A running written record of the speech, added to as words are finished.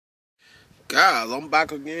Guys, I'm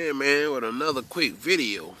back again, man, with another quick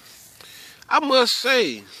video. I must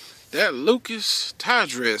say, that Lucas tie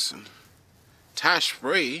dressing, tie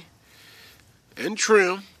spray, and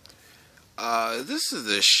trim, this is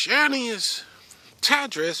the shiniest tie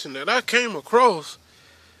dressing that I came across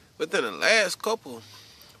within the last couple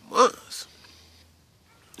months.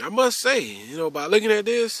 I must say, by looking at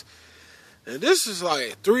this, and this is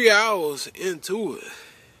like 3 hours into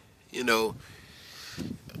it,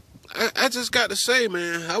 I just got to say,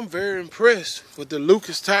 man, I'm very impressed with the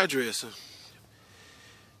Lucas tie dressing.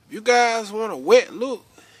 If you guys want a wet look,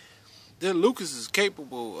 then Lucas is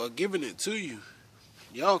capable of giving it to you.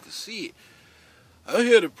 Y'all can see it. I'm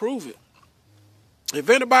here to prove it. If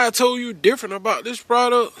anybody told you different about this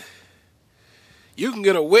product, you can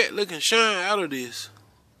get a wet look and shine out of this.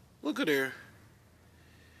 Look at there.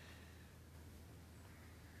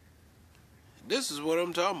 This is what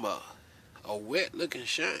I'm talking about. A wet look and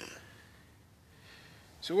shine.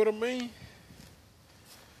 See what I mean?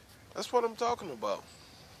 That's what I'm talking about.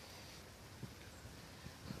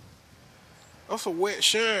 That's a wet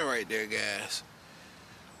shine right there, guys.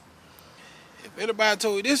 If anybody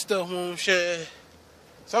told you this stuff won't shine,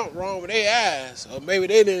 something wrong with their eyes, or maybe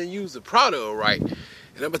they didn't use the product right. And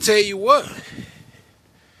I'm gonna tell you what,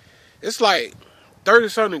 it's like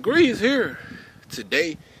 30-something degrees here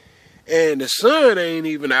today, and the sun ain't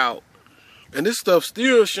even out, and this stuff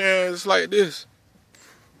still shines like this.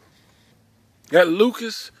 That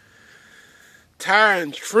Lucas tie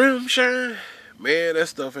and trim shine, man, that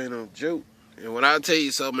stuff ain't no joke. And when I tell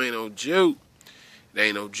you something ain't no joke, it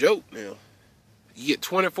ain't no joke now. You get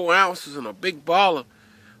 24 ounces in a big bottle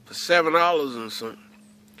for $7 and something.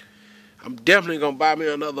 I'm definitely going to buy me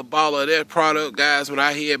another bottle of that product, guys, when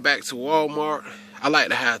I head back to Walmart. I like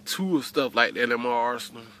to have 2 of stuff like that in my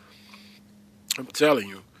arsenal. I'm telling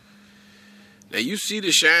you. Now, you see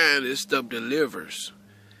the shine this stuff delivers.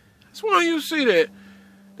 That's why you see that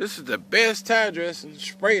this is the best tie dressing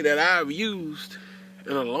spray that I've used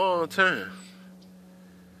in a long time.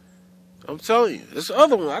 I'm telling you, this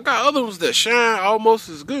other one, I got other ones that shine almost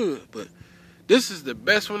as good, but this is the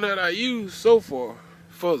best one that I used so far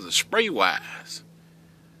for the spray wise.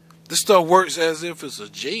 This stuff works as if it's a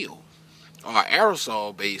gel or an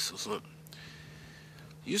aerosol base or something.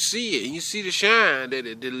 You see it, and you see the shine that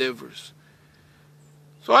it delivers.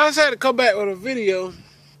 So I just had to come back with a video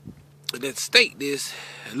that state this.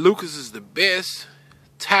 Lucas is the best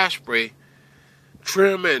tie spray,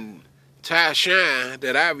 trim, and tie shine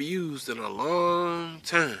that I've used in a long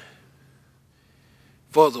time.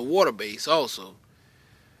 For the water base also.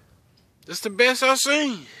 That's the best I've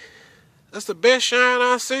seen. That's the best shine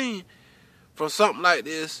I've seen from something like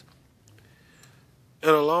this in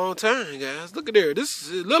a long time, guys. Look at there. It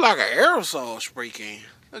look like an aerosol spray can.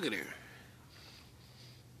 Look at there.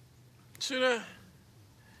 See that?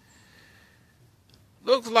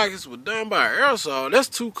 Looks like it was done by aerosol. That's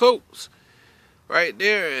 2 coats right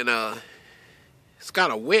there, and it's got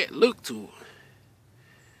a wet look to it.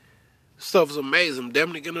 Stuff's amazing. I'm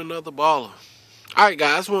definitely getting another bottle. Alright,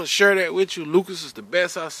 guys, I just want to share that with you. Lucas is the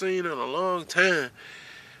best I've seen in a long time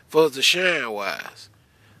for the shine wise.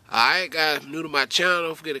 Alright, guys, if you're new to my channel,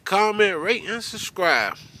 don't forget to comment, rate, and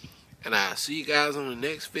subscribe. And I'll see you guys on the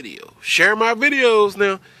next video. Share my videos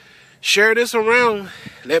now. Share this around.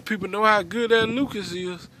 Let people know how good that Lucas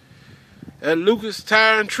is. That Lucas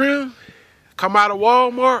tie and trim. Come out of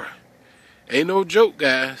Walmart. Ain't no joke,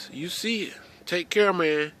 guys. You see it. Take care,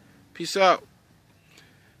 man. Peace out.